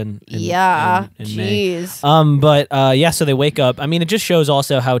 Zuko and jeez. May. So they wake up. I mean, it just shows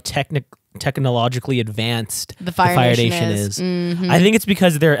also how technologically advanced the Firenation is. Mm-hmm. I think it's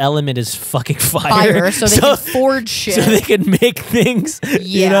because their element is fucking fire. So they can forge shit. So they can make things.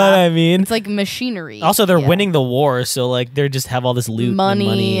 You know what I mean? It's like machinery. Also, they're winning the war, so like they just have all this loot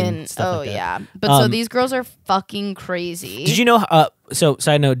money and stuff like that. But so these girls are fucking crazy. Did you know so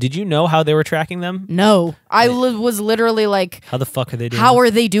side note, did you know how they were tracking them? No. I was literally like, how the fuck are they doing How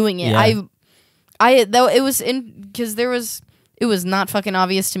are they doing it? Yeah. Though it was because it was not fucking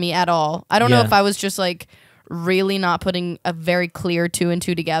obvious to me at all. I don't know if I was just like really not putting a very clear 2 and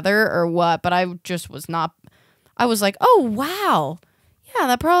 2 together or what, but I just was not. I was like, oh wow, yeah,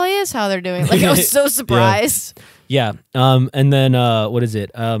 that probably is how they're doing. Like I was so surprised. Yeah. And then what is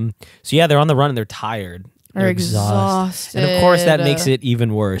it? So yeah, they're on the run and they're tired. They're exhausted. And of course that makes it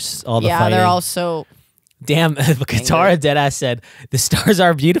even worse. All the fighting. They're all so. Damn, Katara deadass said, the stars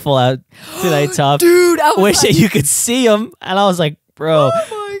are beautiful out tonight, Toph. Dude, I wish that you could see them. And I was like, bro. Oh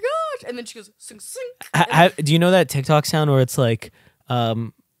my gosh. And then she goes, sing, sing. Do you know that TikTok sound where it's like,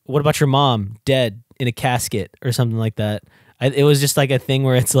 what about your mom? Dead in a casket or something like that. It was just like a thing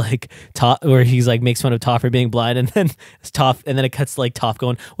where it's like Toph, where he's like makes fun of Toph for being blind, and then it's Toph, and then it cuts to like Toph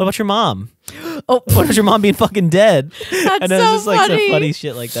going, "What about your mom? Oh, what about your mom being fucking dead?" That's and then it's just like some funny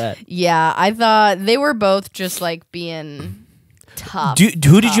shit like that. Yeah, I thought they were both just like being tough.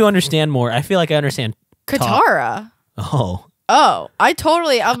 Who did you understand more? I feel like I understand Katara. Toph. Oh, I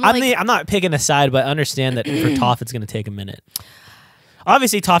totally. I'm not picking a side, but I understand that for Toph it's going to take a minute.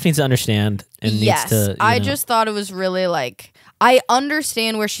 Obviously, Toph needs to understand and needs to. I just thought it was really like I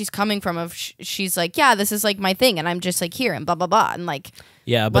understand where she's coming from. Of she's like, yeah, this is like my thing, and I'm just like here and blah blah blah, and like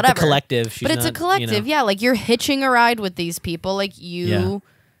but whatever. The collective. But it's a collective, like you're hitching a ride with these people, like you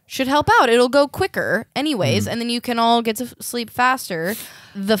should help out. It'll go quicker, anyways, and then you can all get to sleep faster.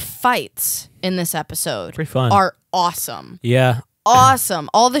 The fights in this episode are awesome. Yeah, awesome.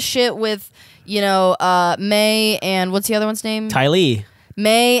 All the shit with May and what's the other one's name? Ty Lee.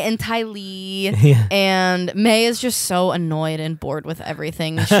 May and Ty Lee, and May is just so annoyed and bored with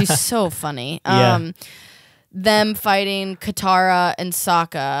everything. She's so funny. Them fighting Katara and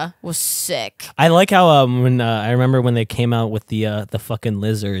Sokka was sick. I like how when I remember when they came out with the fucking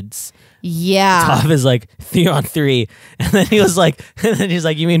lizards. Yeah, Toph is like 3-on-3, and then he's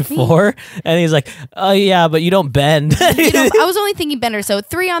like, you mean 4? And he's like, oh yeah, but you don't bend. I was only thinking bender, so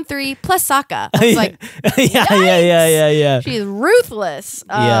 3-on-3 plus Sokka. I was like, yeah. She's ruthless.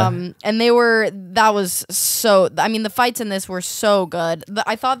 And that was so. I mean, the fights in this were so good.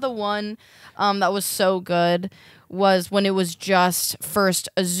 I thought the one that was so good was when it was just first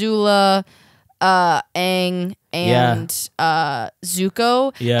Azula, Aang and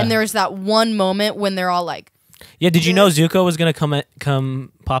Zuko. Yeah. And there's that one moment when they're all like, yeah, did you know Zuko was gonna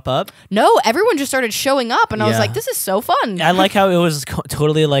come pop up? No, everyone just started showing up, and I was like, "This is so fun." I like how it was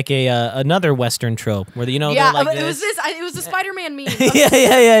totally like a another Western trope where they're like it was this. It was the Spider-Man meme.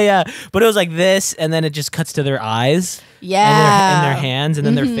 yeah. But it was like this, and then it just cuts to their eyes, and their hands, and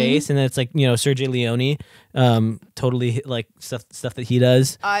then their face, and then it's like Sergio Leone, totally like stuff that he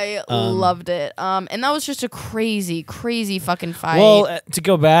does. I loved it, and that was just a crazy fucking fight. Well, to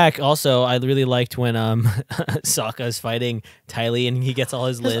go back, also I really liked when Sokka's fighting Ty Lee, and he gets all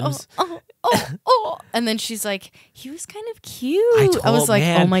his limbs. And then she's like, he was kind of cute. I was like,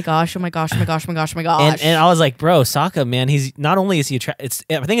 man. oh my gosh. And I was like, bro, Sokka, man, he's not only is he attractive.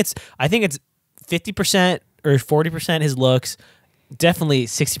 I think it's 50% or 40% his looks. Definitely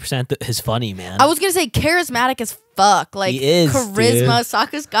 60% his funny, man. I was gonna say charismatic as fuck. Like he is, charisma. Dude.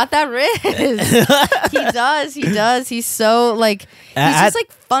 Sokka's got that wrist. He does. He's so like he's just like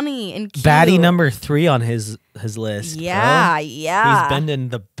funny and cute. Baddie number 3 on his list. Yeah, bro. yeah. He's bending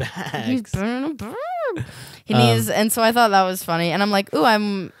the bags. He's bending the bags. And so I thought that was funny, and I'm like, ooh,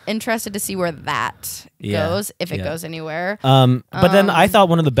 I'm interested to see where that goes, if it goes anywhere. But then I thought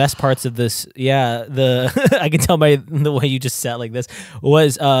one of the best parts of this, I can tell by the way you just sat like this,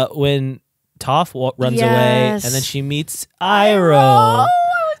 was when Toph runs away, and then she meets Iroh.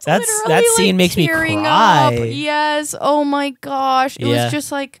 That scene makes me cry. Up. Yes. Oh my gosh. It was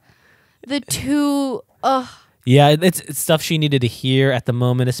just like the two. Yeah, it's stuff she needed to hear at the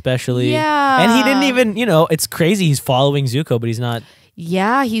moment, especially. Yeah. And he didn't even, it's crazy. He's following Zuko, but he's not.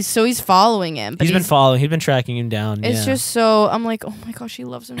 Yeah, he's following him. But he's been tracking him down. It's just so, I'm like, oh my gosh, he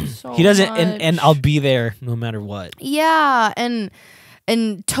loves him so He doesn't, much. and I'll be there no matter what. Yeah, and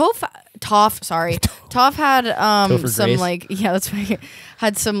Toph had some like, that's right,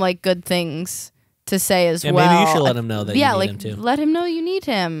 had some like good things to say as well. Maybe you should let him know that you need him too. Let him know you need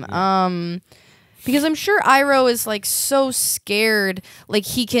him. Yeah. Because I'm sure Iroh is like so scared, like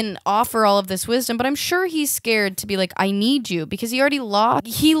he can offer all of this wisdom, but I'm sure he's scared to be like, I need you, because he already lost.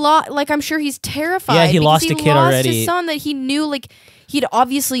 Like I'm sure he's terrified. Yeah, he lost a kid already. His son that he knew, like he'd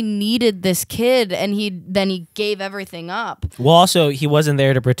obviously needed this kid, and he gave everything up. Well, also he wasn't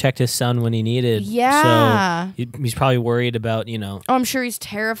there to protect his son when he needed. Yeah, so he's probably worried about Oh, I'm sure he's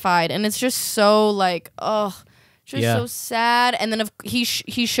terrified, and it's just so like just so sad. And then he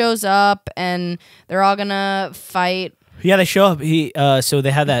shows up, and they're all gonna fight. Yeah, they show up. So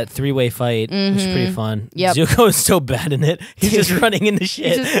they have that 3-way fight, which is pretty fun. Yep. Zuko is so bad in it. He's just running into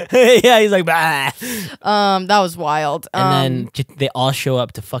shit. Yeah, he's like, bah. That was wild. And then they all show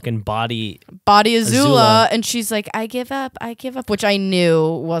up to fucking body Azula, and she's like, I give up, which I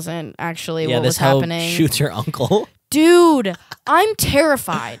knew wasn't actually what was happening. Shoots her uncle. Dude, I'm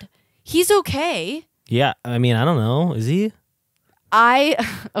terrified. He's okay. Yeah, I mean, I don't know. Is he?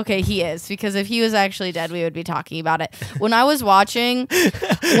 Okay, he is, because if he was actually dead, we would be talking about it. When I watched,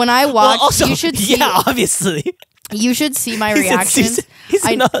 well, also, you should see. Yeah, obviously. You should see my reactions. He's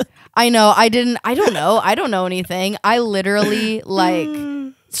not. I know. I don't know anything. I literally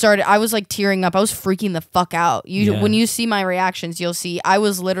I was like tearing up. I was freaking the fuck out. When you see my reactions, you'll see I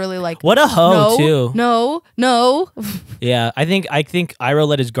was literally like, what a hoe, too. No. Yeah, I think Iroh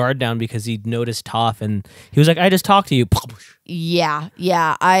let his guard down because he noticed Toph, and he was like, I just talked to you. Yeah.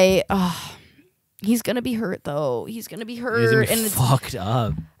 He's gonna be hurt though. He's gonna be hurt. He's gonna be fucked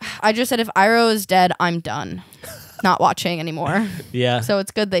up. I just said if Iroh is dead, I'm done. Not watching anymore. Yeah. So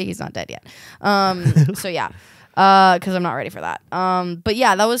it's good that he's not dead yet. So yeah. Because I'm not ready for that. But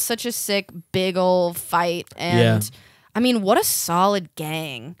yeah, that was such a sick, big ol' fight. And I mean, what a solid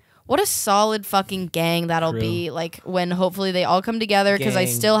gang. What a solid fucking gang that'll be. Like when hopefully they all come together. Because I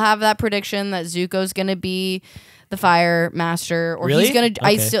still have that prediction that Zuko's gonna be the fire master, or he's gonna.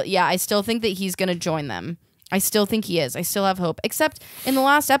 Okay. I still think that he's gonna join them. I still think he is. I still have hope. Except in the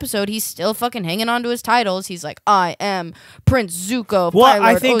last episode, he's still fucking hanging on to his titles. He's like, I am Prince Zuko. Well, Fire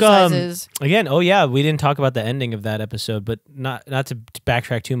Lord, I think again. Oh yeah, we didn't talk about the ending of that episode, but not to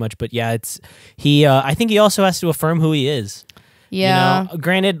backtrack too much. But yeah, it's he. I think he also has to affirm who he is. Yeah.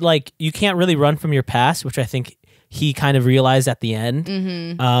 Granted, like you can't really run from your past, which I think he kind of realized at the end.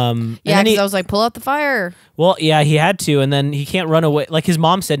 Mm-hmm. Yeah, because I was like, pull out the fire. Well, yeah, he had to, and then he can't run away. Like his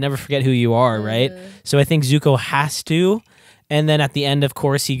mom said, never forget who you are, right? So I think Zuko has to. And then at the end, of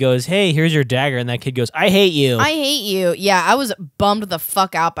course, he goes, hey, here's your dagger. And that kid goes, I hate you. I hate you. Yeah, I was bummed the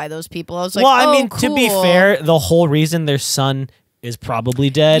fuck out by those people. I was like, well, I mean, cool. To be fair, the whole reason their son is probably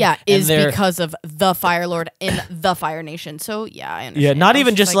dead. Yeah, is because of the Fire Lord in the Fire Nation. So yeah, I understand. Yeah, not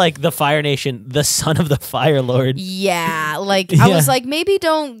even just like the Fire Nation, the son of the Fire Lord. Yeah, like I was like, maybe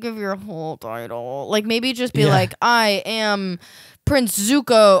don't give your whole title. Like maybe just be like, I am Prince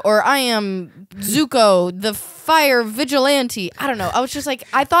Zuko, or I am Zuko, the fire vigilante. I don't know. I was just like,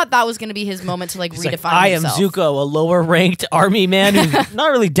 I thought that was going to be his moment to like redefine himself. I am Zuko, a lower ranked army man who's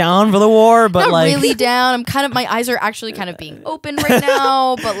not really down for the war, but not like really down. I'm kind of, my eyes are actually kind of being open right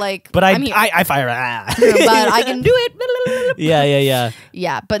now, but like, but I fire, but I can do it.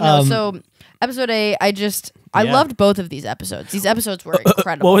 Yeah. But no. So episode 8, I loved both of these episodes. These episodes were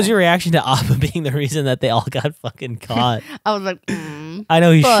incredible. What was your reaction to Appa being the reason that they all got fucking caught? I was like, I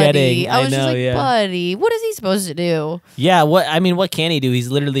know he's buddy. shedding. I was just like, buddy, what is he supposed to do? Yeah, what can he do? He's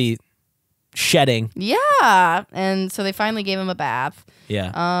literally shedding. Yeah. And so they finally gave him a bath.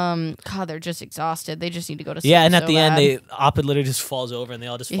 Yeah. God, they're just exhausted. They just need to go to sleep. Yeah, and at the end, Appa literally just falls over, and they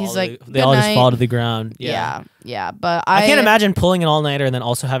all just fall. Like, they all just fall to the ground. Yeah. But I can't imagine pulling an all-nighter and then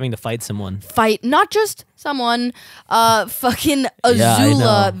also having to fight someone. Not just someone. Fucking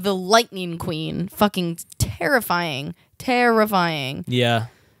Azula, the Lightning Queen. Fucking terrifying. Yeah.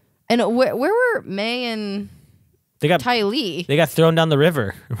 And where were May and Ty Lee? They got thrown down the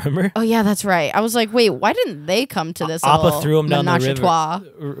river. Remember? Oh yeah, that's right. I was like, wait, why didn't they come to this? Appa threw him down the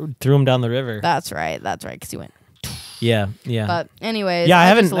river. Threw him down the river. That's right. Because he went. Yeah. But anyways, yeah, I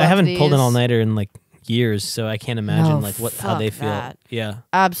haven't pulled an all-nighter in like years, so I can't imagine how they feel. That. Yeah.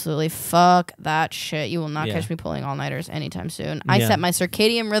 Absolutely, fuck that shit. You will not catch me pulling all-nighters anytime soon. I set my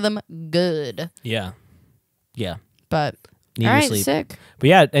circadian rhythm good. Yeah. But need all right, sleep. sick. But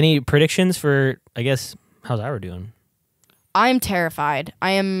yeah, any predictions for, I guess, how's Iroh doing? I'm terrified.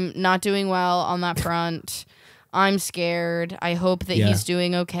 I am not doing well on that front. I'm scared. I hope that he's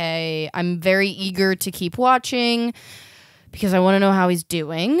doing okay. I'm very eager to keep watching because I want to know how he's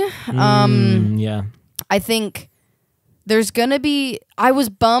doing. Yeah. I think there's going to be... I was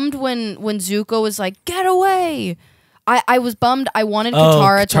bummed when Zuko was like, get away! I was bummed. I wanted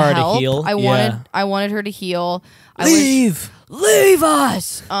Katara to help. Heal. I wanted her to heal. Leave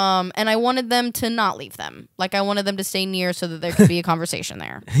us. And I wanted them to not leave them. Like I wanted them to stay near so that there could be a conversation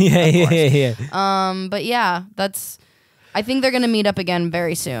there. Yeah. But yeah, I think they're gonna meet up again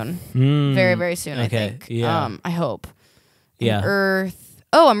very soon. Very, very soon. Okay. I think. Yeah. I hope. Yeah. And Earth.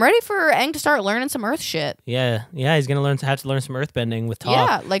 Oh, I'm ready for Aang to start learning some Earth shit. Yeah. He's gonna have to learn some Earthbending with Toph.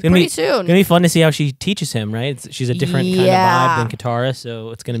 Yeah, like pretty soon. It's gonna be fun to see how she teaches him. Right? She's a different kind of vibe than Katara, so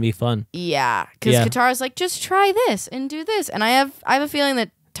it's gonna be fun. Yeah, because Katara's like, just try this and do this, and I have a feeling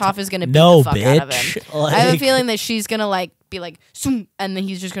that Toph is gonna beat the fuck out of him. I have a feeling that she's gonna like be like, and then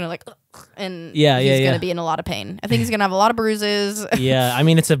he's just gonna like, and he's gonna be in a lot of pain. I think he's gonna have a lot of bruises. Yeah, I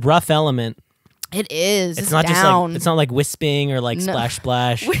mean it's a rough element. It is. It's not down. it's not like wisping or like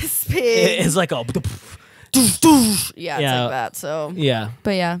splash. Wisping. It's like yeah, it's like that. So yeah,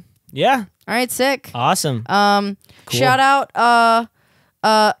 but yeah. All right, sick. Awesome. Cool. Shout out.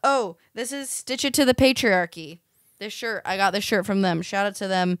 This is Stitch It to the Patriarchy. This shirt, I got this shirt from them. Shout out to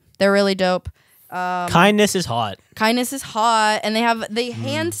them. They're really dope. Kindness is hot. And they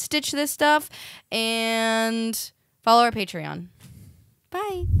hand stitch this stuff and follow our Patreon.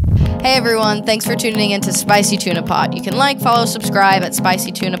 Bye. Hey everyone, thanks for tuning in to Spicy Tuna Pod. You can follow, subscribe at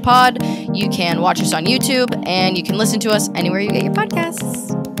Spicy Tuna Pod. You can watch us on YouTube, and you can listen to us anywhere you get your podcasts.